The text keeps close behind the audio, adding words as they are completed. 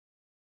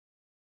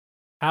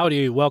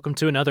Howdy, welcome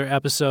to another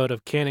episode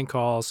of Cannon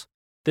Calls.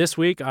 This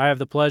week, I have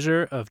the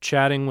pleasure of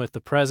chatting with the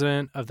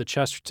president of the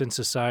Chesterton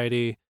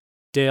Society,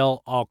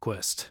 Dale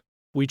Ahlquist.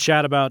 We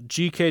chat about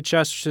G.K.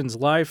 Chesterton's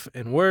life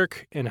and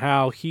work and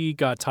how he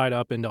got tied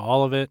up into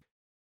all of it.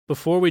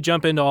 Before we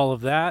jump into all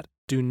of that,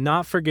 do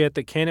not forget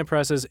that Cannon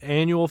Press's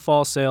annual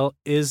fall sale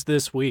is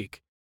this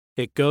week.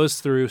 It goes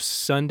through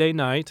Sunday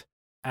night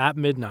at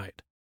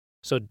midnight.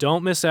 So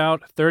don't miss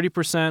out,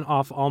 30%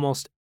 off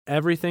almost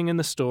everything in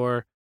the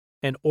store.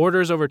 And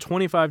orders over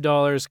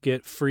 $25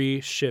 get free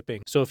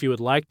shipping. So if you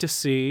would like to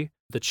see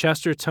the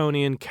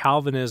Chestertonian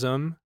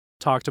Calvinism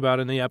talked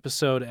about in the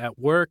episode at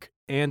work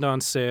and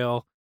on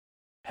sale,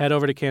 head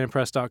over to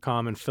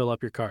cannonpress.com and fill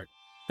up your cart.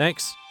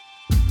 Thanks.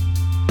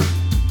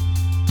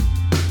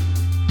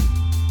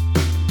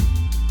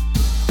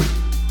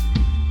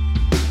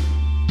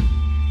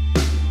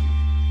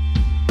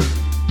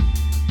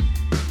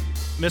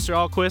 Mr.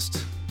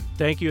 Ahlquist,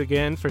 thank you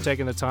again for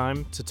taking the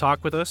time to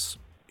talk with us.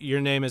 Your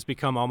name has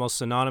become almost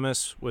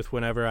synonymous with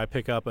whenever I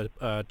pick up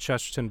a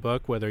Chesterton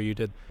book, whether you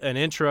did an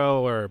intro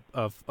or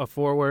a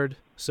foreword.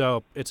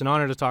 So it's an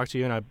honor to talk to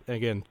you, and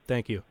again,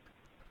 thank you.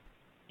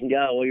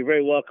 Yeah, well, you're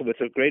very welcome. It's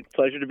a great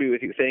pleasure to be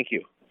with you. Thank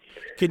you.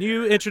 Can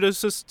you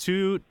introduce us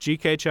to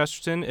G.K.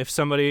 Chesterton? If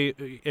somebody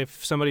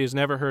has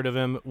never heard of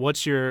him,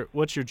 what's your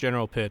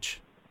general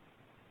pitch?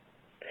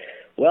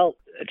 Well,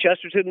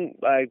 Chesterton,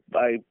 I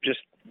just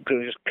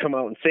going to just come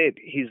out and say it.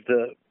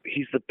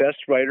 He's the best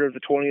writer of the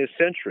 20th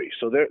century.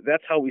 So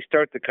that's how we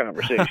start the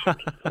conversation.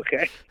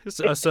 Okay.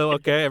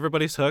 Okay,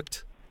 everybody's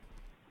hooked.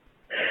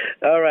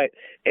 All right,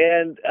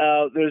 and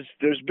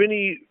there's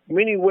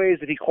many ways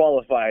that he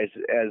qualifies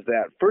as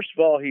that. First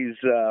of all,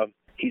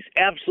 he's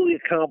absolutely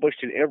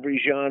accomplished in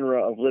every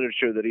genre of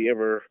literature that he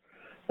ever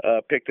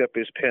picked up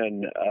his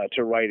pen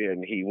to write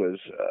in. He was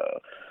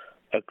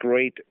a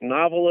great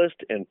novelist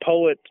and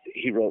poet.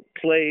 He wrote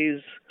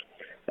plays.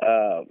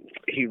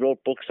 He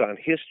wrote books on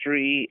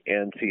history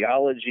and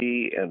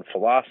theology and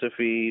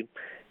philosophy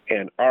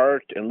and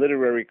art and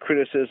literary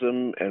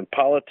criticism and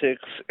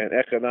politics and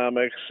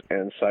economics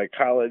and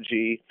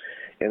psychology.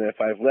 And if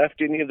I've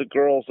left any of the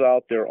girls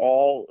out, they're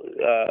all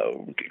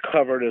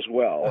covered as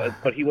well.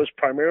 But he was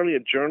primarily a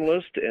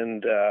journalist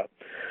and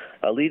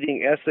a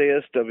leading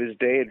essayist of his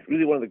day, and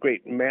really one of the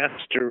great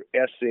master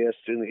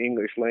essayists in the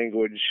English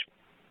language.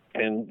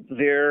 And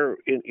there,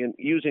 in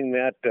using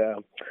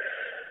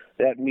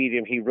that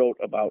medium, he wrote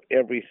about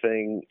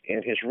everything,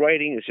 and his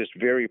writing is just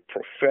very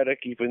prophetic.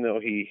 Even though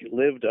he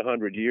lived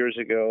 100 years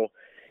ago,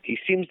 he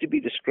seems to be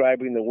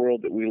describing the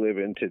world that we live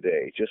in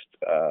today, just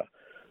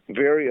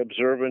very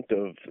observant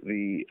of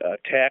the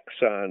attacks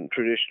on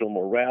traditional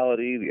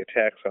morality, the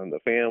attacks on the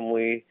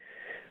family,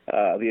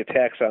 the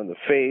attacks on the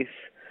faith,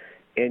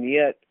 and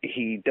yet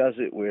he does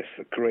it with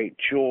great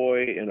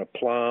joy and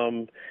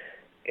aplomb,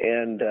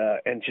 and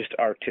just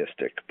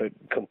artistic, but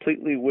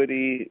completely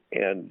witty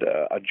and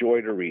a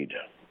joy to read.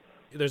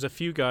 There's a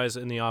few guys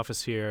in the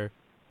office here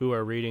who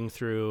are reading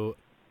through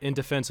In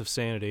Defense of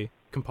Sanity,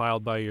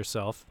 compiled by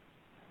yourself.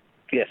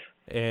 Yes.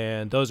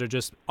 And those are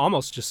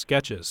almost just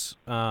sketches,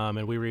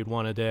 and we read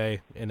one a day,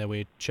 and then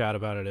we chat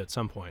about it at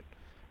some point.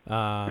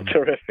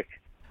 Terrific.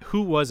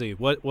 Who was he?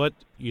 What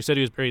you said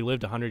he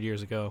lived 100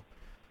 years ago.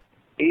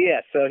 Yeah,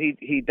 so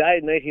he died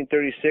in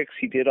 1936.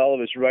 He did all of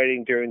his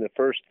writing during the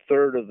first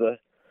third of the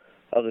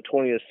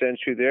 20th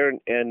century there,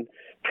 and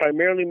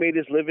primarily made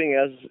his living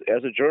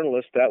as a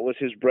journalist. That was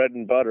his bread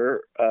and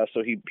butter.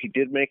 So he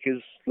did make his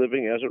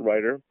living as a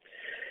writer.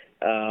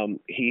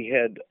 He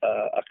had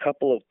a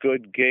couple of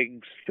good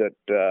gigs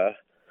that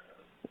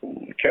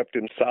kept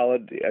him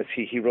solid, as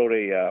he wrote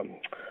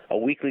a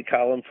weekly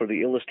column for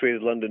the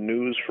Illustrated London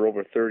News for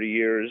over 30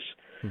 years.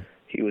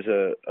 He was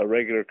a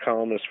regular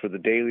columnist for the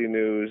Daily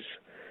News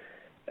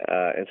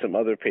and some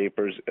other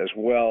papers as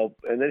well.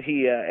 And then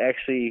he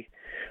actually,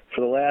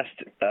 for the last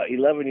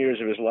 11 years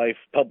of his life,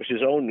 published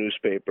his own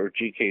newspaper,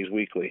 GK's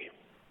Weekly.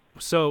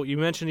 So you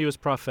mentioned he was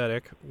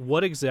prophetic.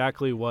 What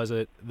exactly was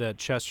it that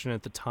Chesterton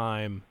at the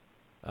time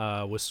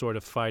was sort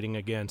of fighting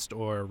against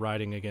or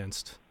writing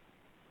against?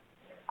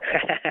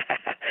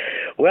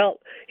 Well,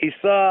 he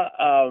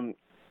saw,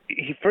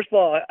 first of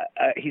all,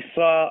 he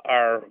saw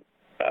our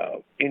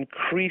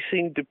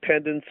increasing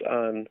dependence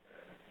on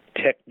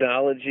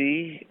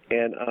technology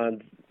and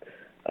on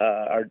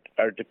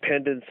our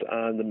dependence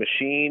on the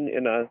machine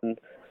and on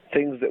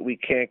things that we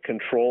can't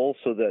control,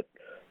 so that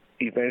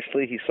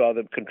eventually he saw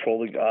them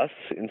controlling us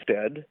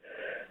instead.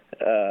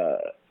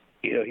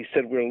 He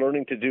said we're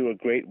learning to do a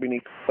great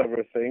many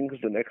clever things.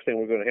 The next thing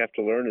we're going to have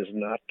to learn is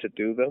not to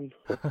do them.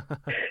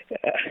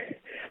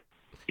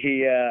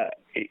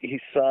 He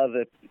saw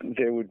that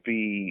there would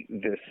be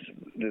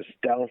this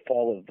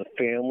downfall of the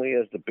family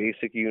as the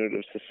basic unit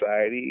of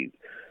society,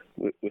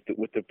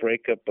 with the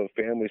breakup of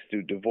families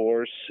through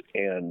divorce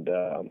and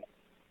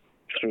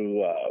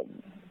through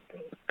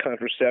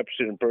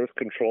contraception and birth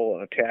control,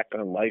 an attack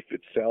on life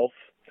itself.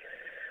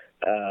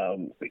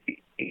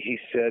 He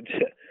said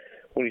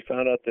when he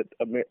found out that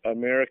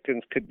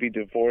Americans could be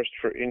divorced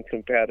for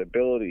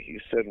incompatibility, he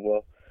said,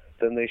 well,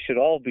 then they should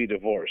all be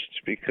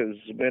divorced, because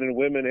men and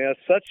women as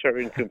such are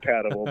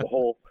incompatible. The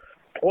whole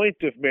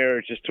point of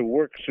marriage is to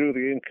work through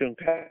the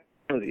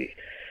incompatibility.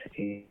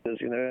 He says,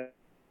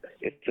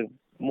 it's the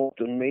most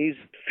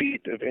amazing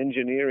feat of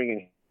engineering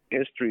in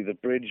history, the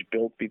bridge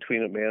built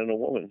between a man and a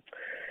woman.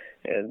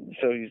 And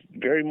so he's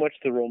very much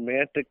the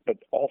romantic, but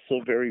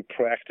also very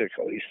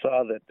practical. He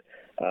saw that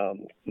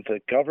the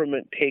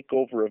government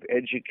takeover of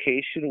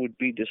education would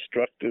be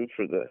destructive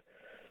for the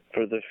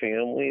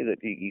family,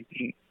 that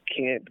you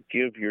can't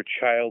give your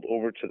child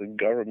over to the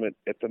government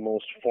at the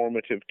most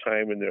formative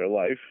time in their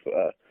life.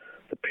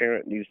 The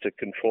parent needs to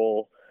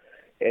control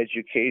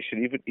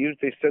education. Even if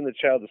they send the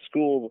child to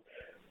school,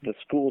 the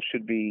school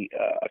should be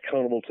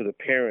accountable to the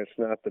parents,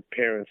 not the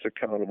parents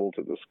accountable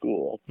to the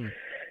school.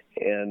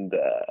 And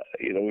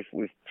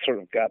we've sort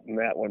of gotten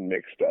that one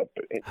mixed up.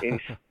 And you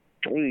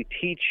don't really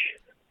teach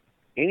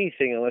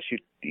anything unless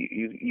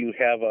you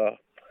have a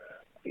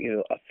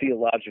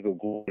theological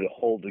goal to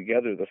hold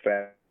together the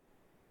facts.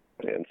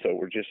 And so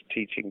we're just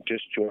teaching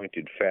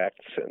disjointed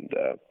facts, and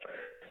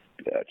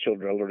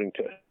children are learning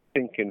to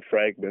think in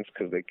fragments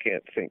because they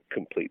can't think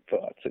complete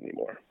thoughts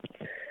anymore.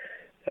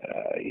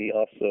 He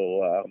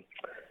also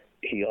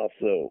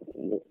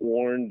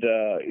warned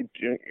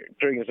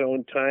during his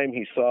own time.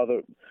 He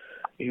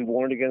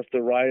warned against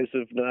the rise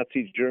of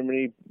Nazi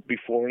Germany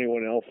before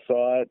anyone else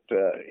saw it.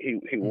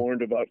 He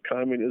warned about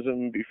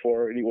communism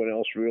before anyone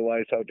else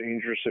realized how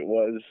dangerous it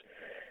was.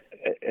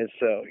 And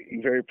so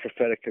very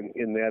prophetic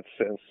in that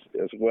sense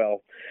as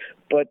well.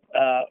 But,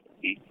 I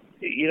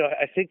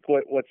think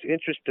what's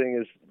interesting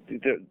is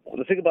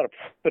the thing about a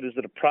prophet is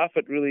that a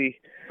prophet really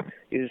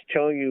is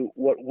telling you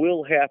what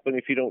will happen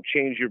if you don't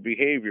change your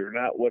behavior,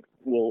 not what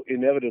will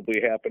inevitably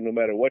happen no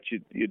matter what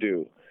you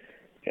do.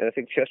 And I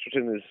think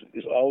Chesterton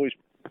is always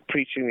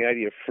preaching the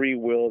idea of free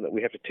will, that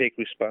we have to take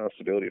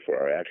responsibility for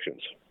our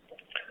actions.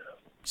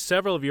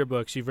 Several of your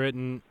books you've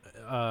written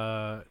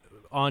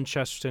on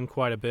Chesterton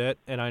quite a bit,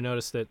 and I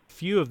noticed that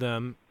few of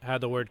them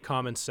had the word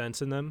common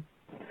sense in them.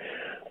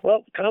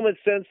 Well, common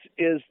sense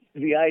is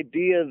the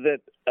idea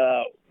that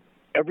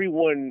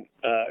everyone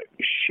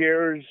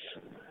shares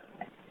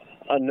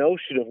a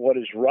notion of what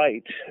is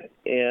right,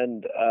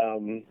 and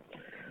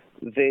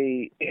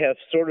they have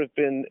sort of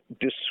been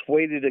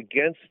dissuaded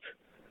against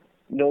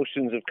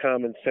notions of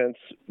common sense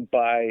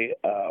by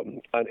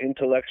an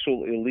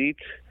intellectual elite,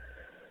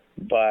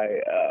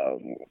 by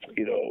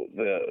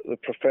the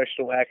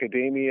professional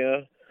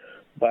academia,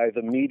 by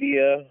the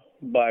media,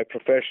 by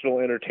professional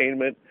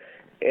entertainment,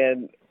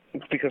 and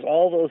because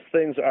all those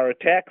things are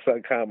attacks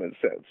on common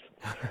sense.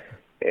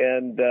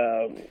 And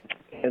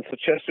so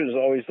Chesterton is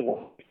always the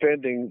one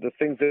defending the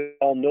things that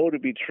all know to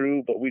be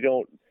true, but we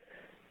don't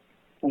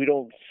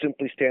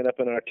simply stand up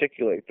and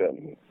articulate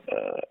them.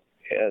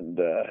 And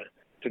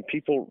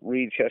people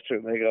read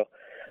Chesterton and they go,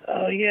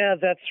 "Oh yeah,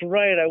 that's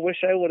right. I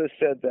wish I would have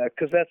said that,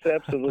 because that's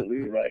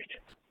absolutely right."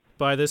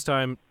 By this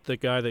time, the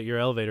guy that you're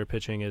elevator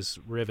pitching is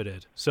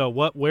riveted. So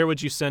where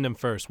would you send him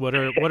first? What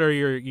are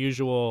your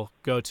usual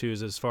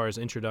go-tos as far as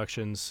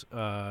introductions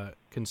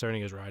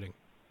concerning his writing?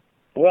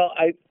 Well,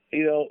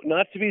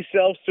 not to be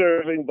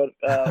self-serving, but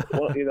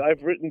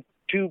I've written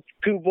two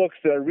books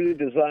that are really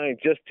designed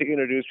just to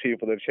introduce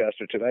people to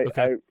Chesterton.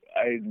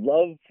 I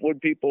love when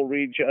people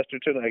read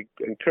Chesterton. I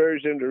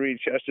encourage them to read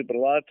Chesterton, but a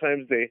lot of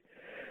times they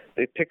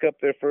pick up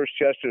their first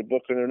Chesterton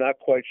book and they're not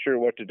quite sure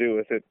what to do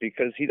with it,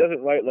 because he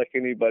doesn't write like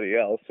anybody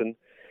else, and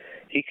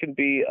he can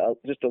be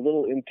just a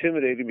little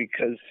intimidating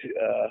because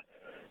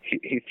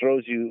he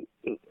throws you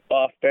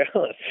off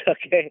balance.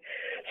 Okay,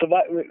 so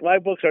my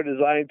books are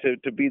designed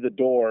to be the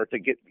door to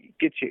get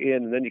you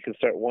in, and then you can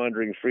start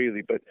wandering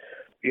freely. But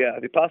yeah,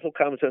 The Apostle of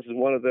Common Sense is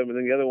one of them, and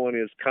then the other one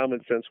is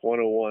Common Sense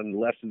 101,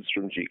 Lessons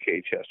from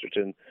G.K.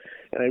 Chesterton.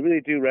 And I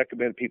really do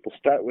recommend people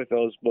start with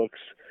those books.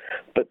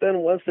 But then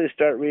once they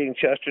start reading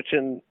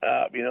Chesterton,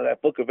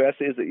 that book of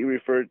essays that you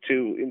referred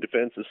to, In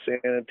Defense of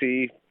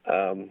Sanity,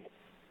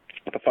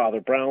 the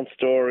Father Brown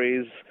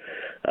stories,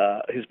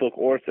 his book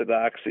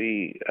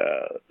Orthodoxy,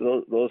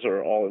 those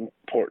are all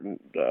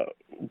important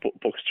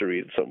books to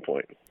read at some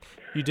point.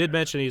 You did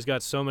mention he's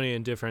got so many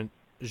in different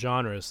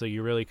genres that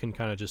you really can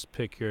kind of just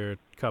pick your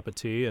cup of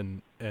tea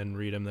and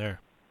read him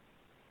there.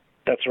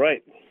 That's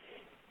right.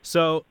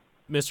 So,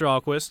 Mr.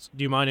 Ahlquist,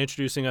 do you mind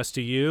introducing us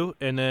to you?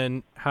 And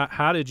then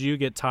how did you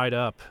get tied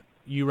up?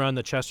 You run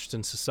the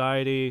Chesterton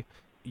Society.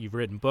 You've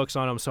written books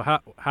on him. So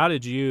how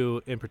did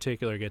you, in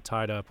particular, get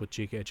tied up with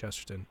G.K.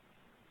 Chesterton?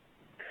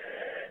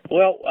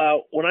 Well,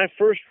 when I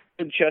first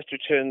read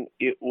Chesterton,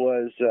 it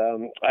was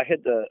I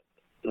had the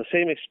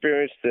same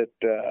experience that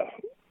the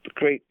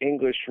great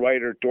English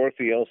writer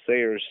Dorothy L.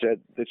 Sayers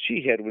said that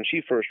she had when she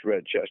first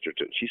read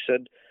Chesterton. She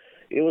said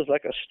it was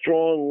like a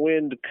strong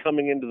wind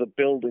coming into the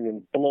building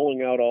and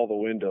blowing out all the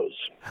windows.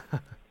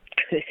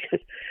 It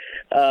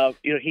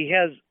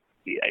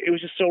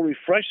was just so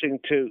refreshing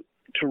to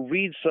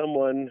read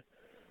someone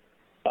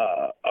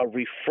a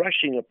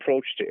refreshing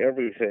approach to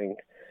everything.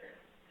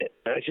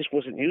 I just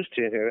wasn't used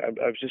to it.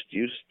 I was just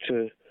used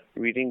to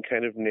reading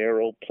kind of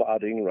narrow,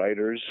 plodding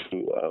writers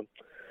who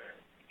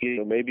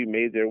maybe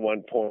made their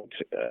one point.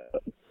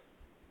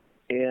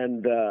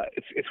 And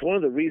it's one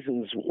of the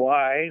reasons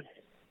why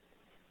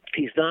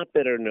he's not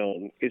better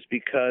known is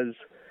because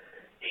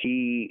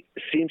he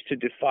seems to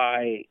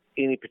defy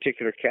any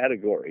particular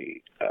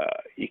category.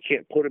 You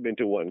can't put him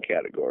into one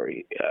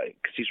category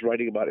because he's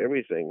writing about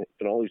everything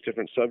and all these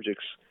different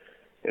subjects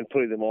and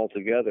putting them all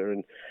together.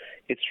 And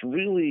it's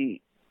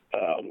really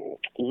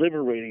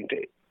liberating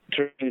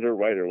to read a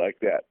writer like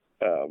that.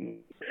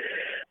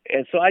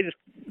 And so I just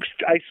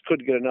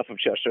couldn't get enough of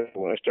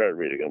Chesterton when I started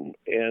reading him.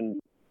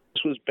 And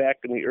this was back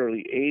in the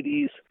early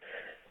 80s.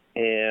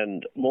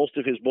 And most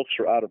of his books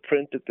were out of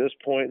print at this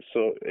point,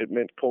 so it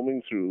meant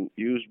combing through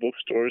used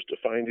bookstores to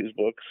find his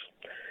books.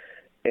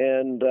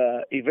 And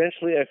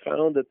eventually I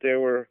found that there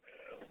were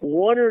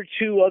one or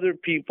two other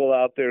people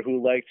out there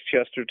who liked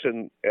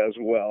Chesterton as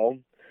well,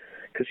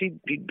 because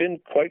he'd been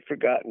quite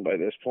forgotten by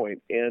this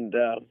point. And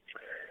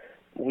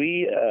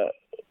we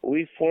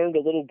formed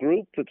a little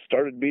group that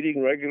started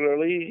meeting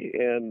regularly,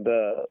 and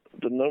the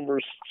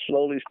numbers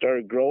slowly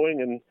started growing.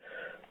 And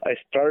I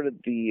started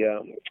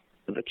the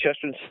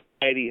Chesterton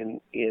Society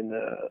in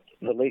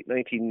the late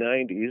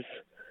 1990s,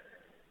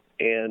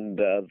 and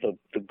the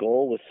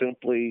goal was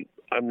simply,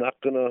 I'm not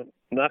gonna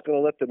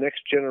let the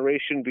next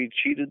generation be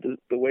cheated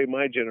the way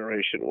my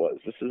generation was.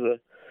 This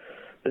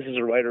is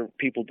a writer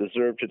people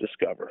deserve to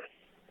discover.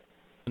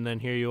 And then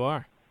here you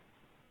are.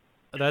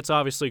 That's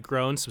obviously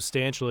grown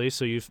substantially.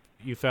 So you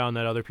found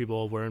that other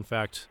people were in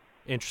fact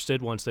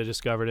interested once they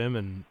discovered him.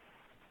 And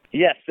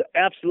yes,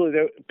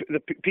 absolutely. The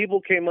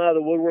people came out of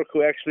the woodwork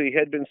who actually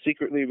had been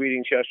secretly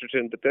reading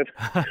Chesterton, but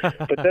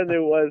then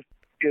there was,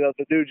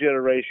 the new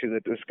generation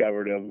that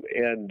discovered him,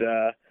 and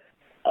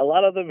a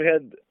lot of them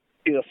had,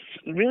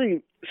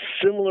 really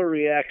similar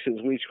reactions,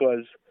 which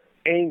was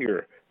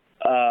anger.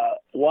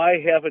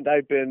 Why haven't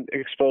I been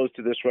exposed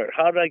to this writer?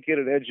 How did I get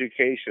an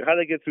education? How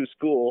did I get through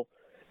school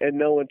and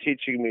no one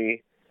teaching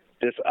me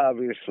this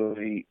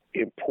obviously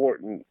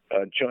important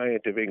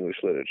giant of English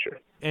literature?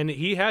 And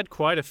he had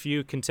quite a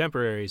few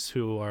contemporaries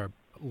who are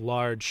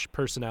large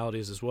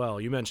personalities as well.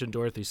 You mentioned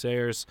Dorothy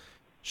Sayers.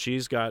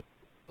 She's got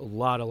a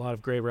lot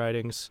of great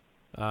writings.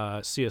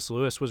 C.S.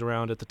 Lewis was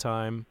around at the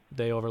time.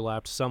 They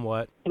overlapped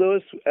somewhat.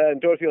 Lewis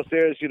and Dorothy L.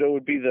 Sayers,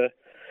 would be the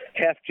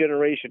half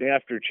generation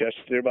after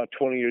Chesterton. They're about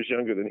 20 years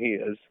younger than he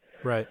is.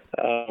 Right.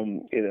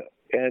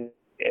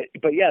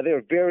 But yeah, they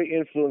were very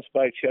influenced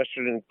by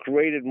Chesterton,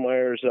 great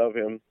admirers of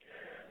him.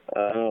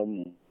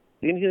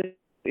 In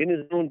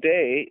his own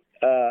day,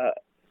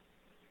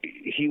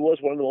 he was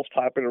one of the most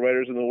popular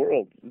writers in the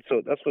world.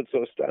 So that's what's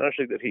so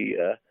astonishing, that he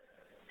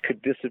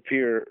could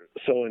disappear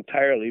so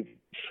entirely.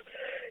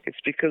 It's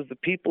because the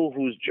people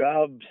whose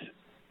jobs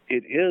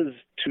it is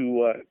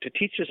to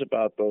teach us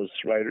about those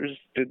writers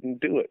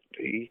didn't do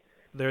it.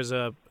 There's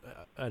an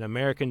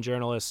American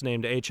journalist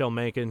named H.L.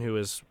 Mencken who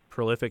is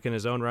prolific in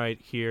his own right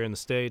here in the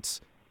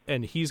States,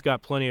 and he's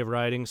got plenty of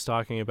writings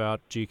talking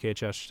about G.K.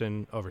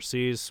 Chesterton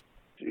overseas.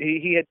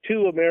 He had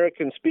two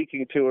American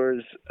speaking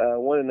tours,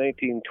 one in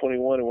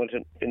 1921 and one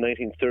in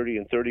 1930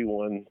 and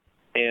 31.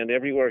 And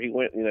everywhere he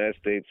went in the United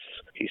States,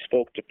 he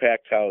spoke to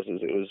packed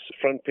houses. It was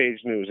front page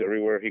news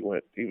everywhere he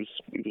went. He was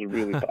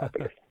really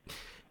popular.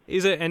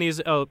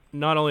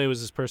 Not only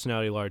was his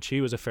personality large,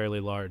 he was a fairly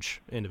large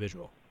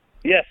individual.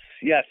 Yes,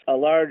 a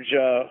large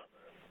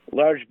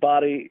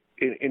body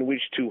in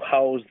which to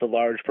house the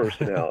large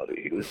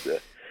personality. He was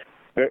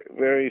very,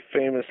 very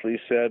famously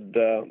said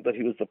that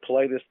he was the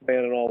politest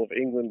man in all of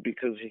England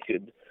because he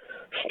could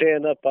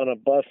stand up on a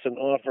bus and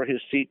offer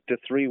his seat to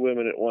 3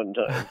 women at one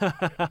time.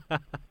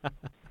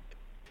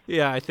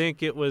 Yeah, I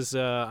think it was,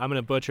 I'm going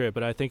to butcher it,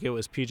 but I think it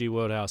was P.G.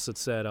 Wodehouse that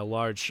said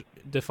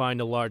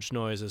defined a large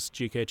noise as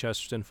G.K.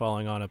 Chesterton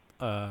falling on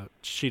a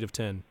sheet of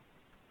tin.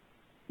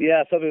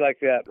 Yeah, something like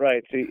that,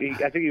 right. So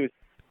I think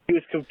he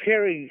was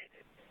comparing.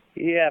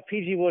 Yeah,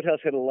 P.G. Wodehouse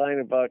had a line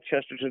about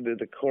Chesterton to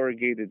the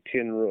corrugated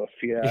tin roof.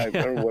 Yeah, I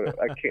remember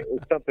it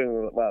was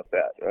something about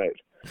that, right.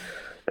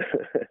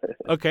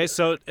 Okay,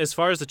 so as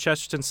far as the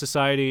Chesterton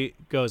Society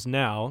goes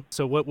now,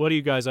 so what are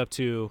you guys up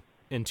to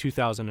in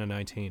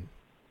 2019?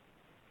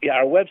 Yeah,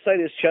 our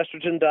website is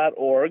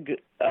chesterton.org,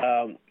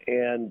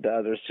 and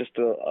there's just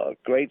a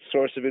great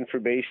source of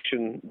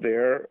information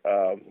there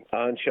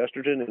on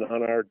Chesterton and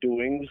on our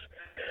doings.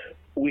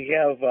 We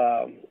have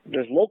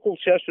there's local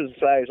Chesterton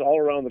societies all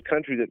around the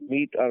country that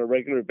meet on a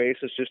regular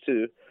basis just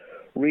to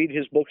read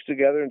his books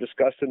together and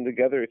discuss them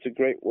together. It's a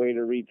great way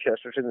to read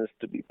Chesterton, is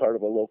to be part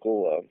of a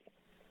local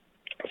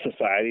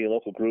society, a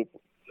local group,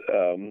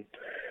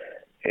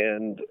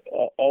 and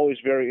always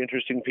very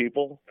interesting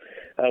people.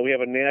 We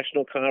have a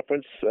national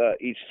conference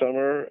each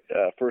summer,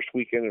 first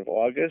weekend of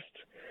August.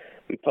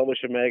 We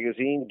publish a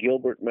magazine,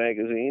 Gilbert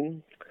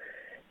Magazine,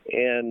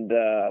 and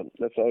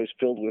that's always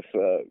filled with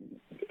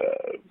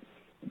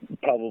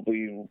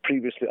probably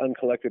previously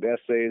uncollected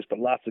essays, but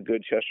lots of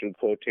good Chesterton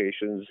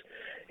quotations.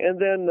 And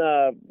then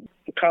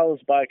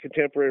columns by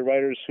contemporary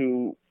writers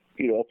who,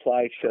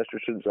 apply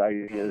Chesterton's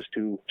ideas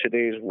to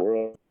today's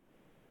world.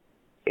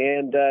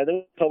 And then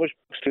we publish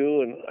books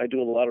too, and I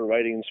do a lot of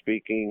writing and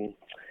speaking.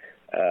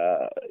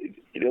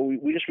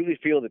 we just really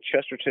feel that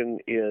Chesterton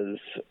is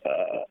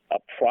a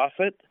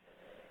prophet,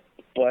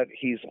 but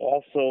he's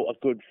also a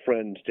good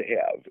friend to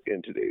have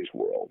in today's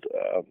world.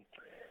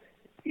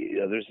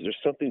 There's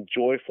something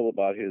joyful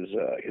about his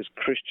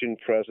Christian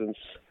presence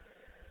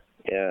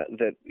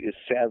that is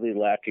sadly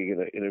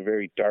lacking in a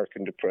very dark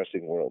and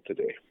depressing world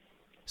today.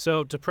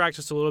 So, to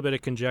practice a little bit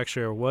of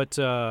conjecture, what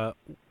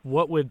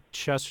would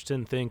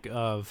Chesterton think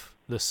of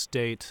the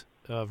state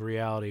of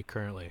reality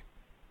currently?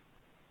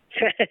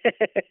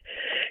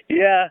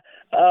 Yeah,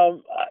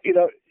 we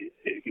don't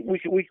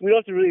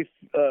have to really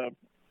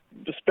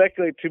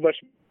speculate too much.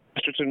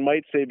 Chesterton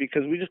might say,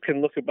 because we just can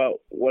look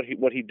about what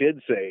he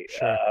did say.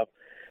 Sure.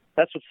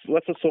 That's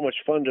what's so much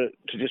fun to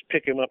just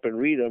pick him up and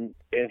read him,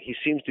 and he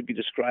seems to be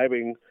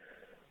describing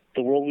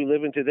the world we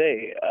live in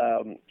today,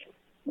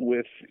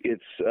 with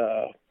its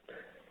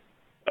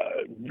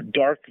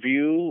dark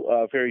view,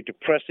 very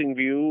depressing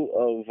view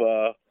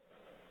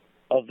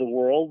of the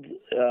world,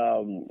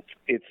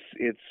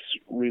 its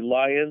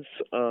reliance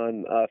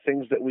on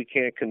things that we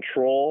can't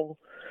control,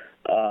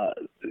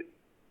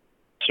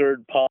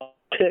 absurd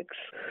politics,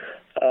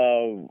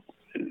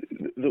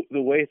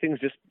 the way things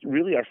just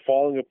really are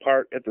falling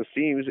apart at the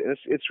seams. And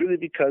it's really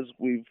because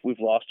we've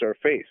lost our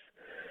faith,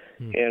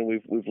 and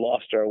we've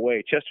lost our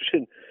way.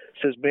 Chesterton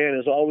says man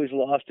has always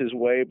lost his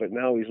way, but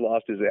now he's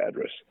lost his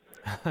address.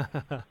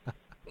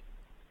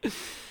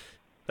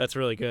 That's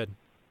really good.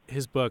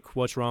 His book,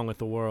 What's Wrong with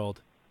the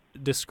World,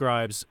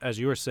 describes, as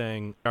you were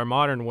saying, our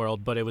modern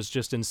world, but it was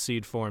just in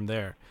seed form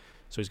there.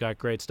 So he's got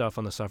great stuff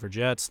on the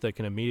suffragettes that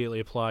can immediately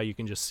apply. You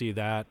can just see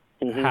that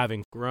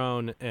having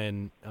grown,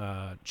 and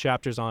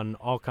chapters on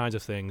all kinds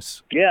of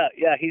things. Yeah.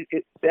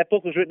 That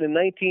book was written in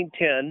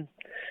 1910,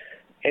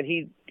 and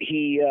he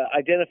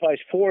identifies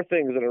 4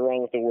 things that are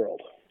wrong with the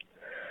world.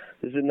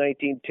 This is in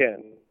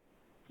 1910.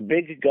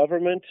 Big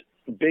government,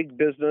 big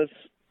business,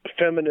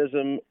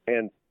 feminism,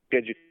 and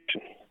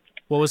education.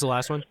 What was the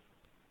last one?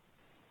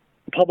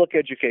 Public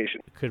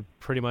education. Could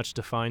pretty much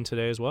define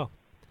today as well.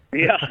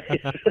 Yeah.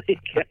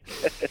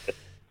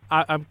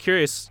 I'm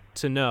curious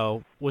to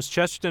know, was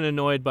Chesterton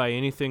annoyed by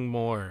anything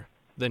more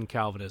than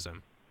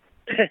Calvinism?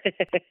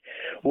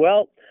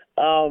 Well,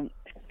 the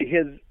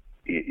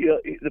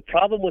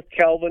problem with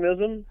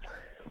Calvinism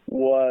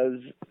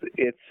was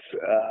its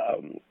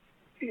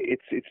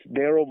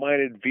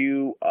narrow-minded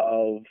view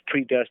of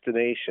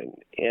predestination,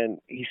 and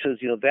he says,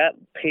 that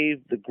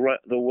paved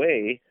the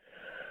way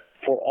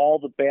for all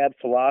the bad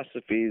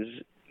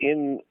philosophies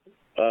in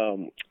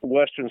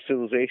Western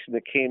civilization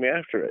that came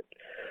after it,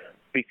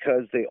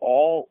 because they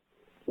all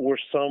were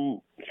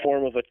some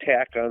form of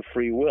attack on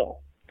free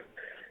will.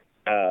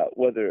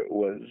 Whether it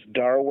was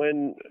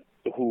Darwin,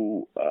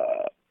 who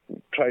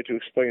tried to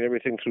explain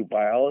everything through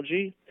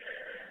biology,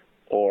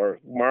 or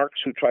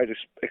Marx, who tried to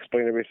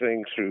explain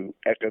everything through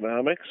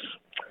economics,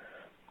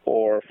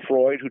 or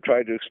Freud, who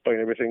tried to explain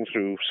everything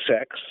through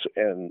sex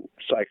and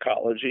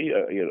psychology,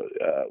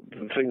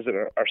 things that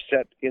are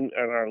set in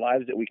our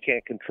lives that we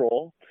can't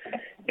control.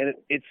 And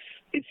it's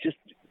just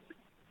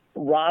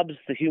robs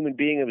the human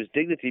being of his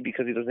dignity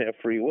because he doesn't have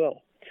free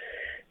will.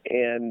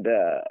 And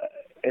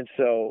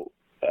so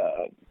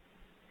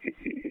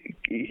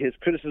his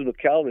criticism of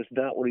Calvin is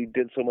not what he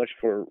did so much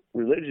for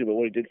religion, but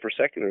what he did for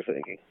secular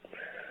thinking.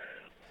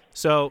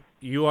 So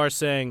you are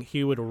saying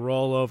he would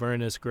roll over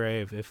in his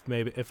grave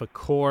if a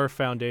core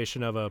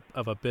foundation of a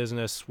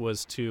business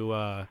was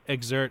to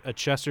exert a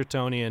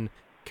Chestertonian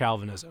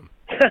Calvinism.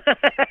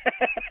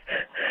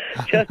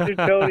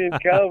 Chestertonian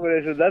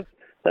Calvinism.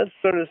 That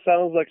sort of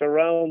sounds like a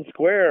round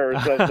square or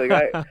something.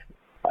 I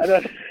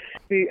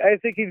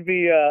think he'd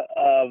be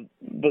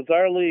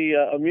bizarrely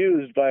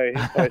amused by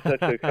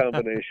such a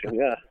combination.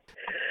 Yeah.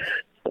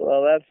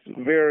 Well, that's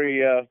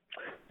very. I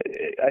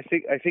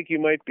think you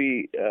might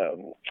be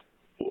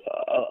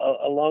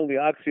along the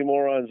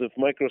oxymorons of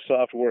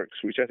Microsoft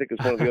Works, which I think is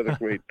one of the other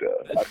great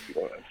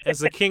oxymorons. As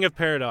the king of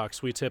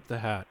paradox, we tip the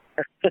hat.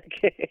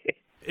 Okay.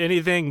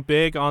 Anything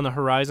big on the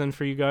horizon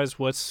for you guys?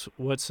 What's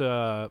is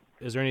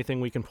there anything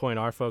we can point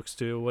our folks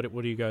to? What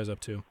are you guys up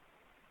to?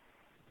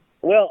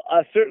 Well,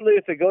 certainly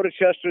if they go to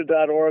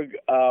Chester.org,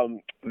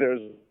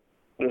 there's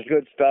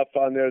good stuff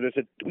on there.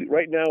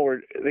 Right now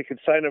they can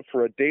sign up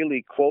for a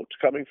daily quote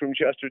coming from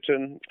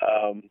Chesterton,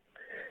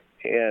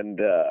 and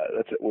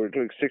that's it. We're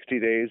doing 60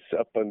 days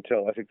up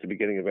until I think the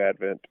beginning of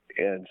Advent,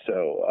 and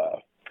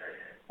so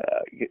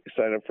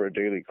sign up for a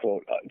daily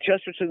quote.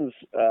 Chesterton's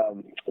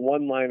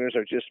one-liners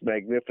are just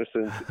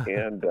magnificent,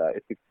 and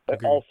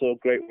it's also a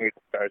great way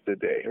to start the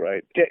day.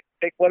 Right?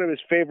 Take one of his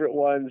favorite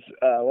ones.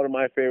 One of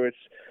my favorites.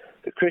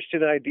 The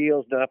Christian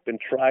ideal's not been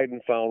tried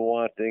and found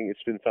wanting.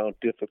 It's been found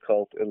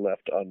difficult and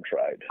left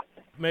untried.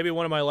 Maybe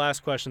one of my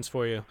last questions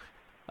for you.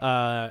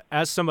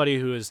 As somebody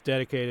who has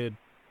dedicated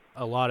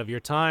a lot of your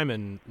time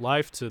and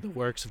life to the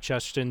works of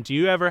Chesterton, do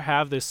you ever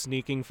have this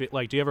sneaking do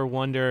you ever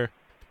wonder,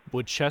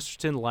 would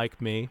Chesterton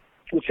like me?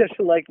 Would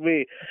Chesterton like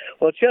me?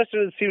 Well,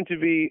 Chesterton seemed to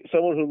be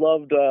someone who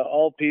loved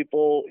all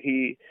people.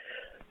 He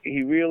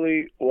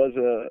really was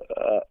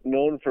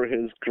known for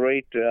his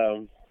great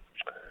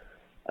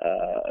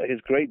his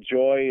great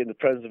joy in the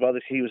presence of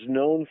others. He was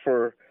known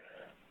for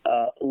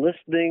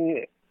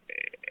listening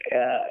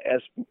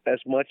as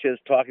much as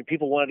talking.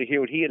 People wanted to hear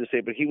what he had to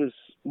say, but he was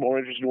more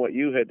interested in what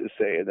you had to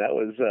say, and that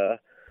was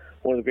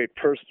one of the great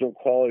personal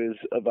qualities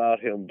about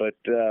him. But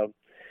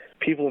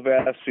people have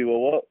asked me,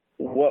 well,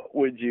 what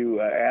would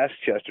you ask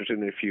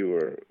Chesterton if you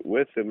were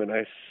with him? And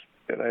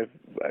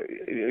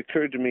it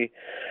occurred to me,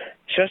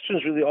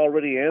 Chesterton's really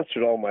already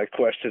answered all my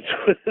questions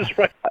with his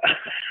right.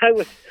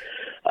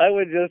 I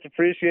would just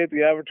appreciate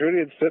the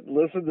opportunity and sit and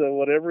listen to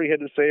whatever he had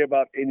to say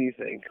about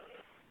anything.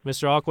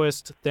 Mr.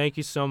 Ahlquist, thank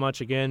you so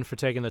much again for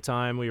taking the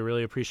time. We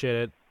really appreciate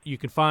it. You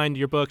can find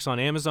your books on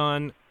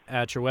Amazon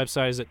at your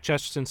website is at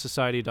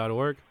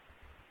chestertonsociety.org.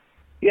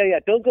 Yeah.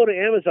 Don't go to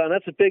Amazon.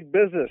 That's a big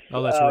business.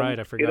 Oh, that's right.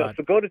 I forgot.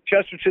 So go to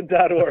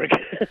chesterton.org.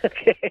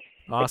 Okay.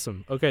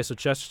 Awesome. Okay, so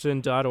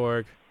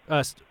chesterton.org.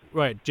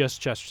 Right,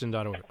 just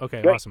chesterton.org.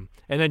 Okay, right. Awesome.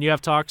 And then you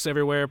have talks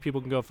everywhere. People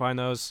can go find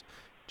those.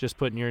 Just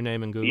putting your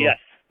name in Google. Yes.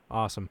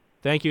 Awesome.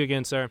 Thank you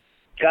again, sir.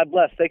 God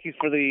bless. Thank you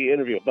for the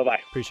interview. Bye-bye.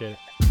 Appreciate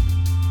it.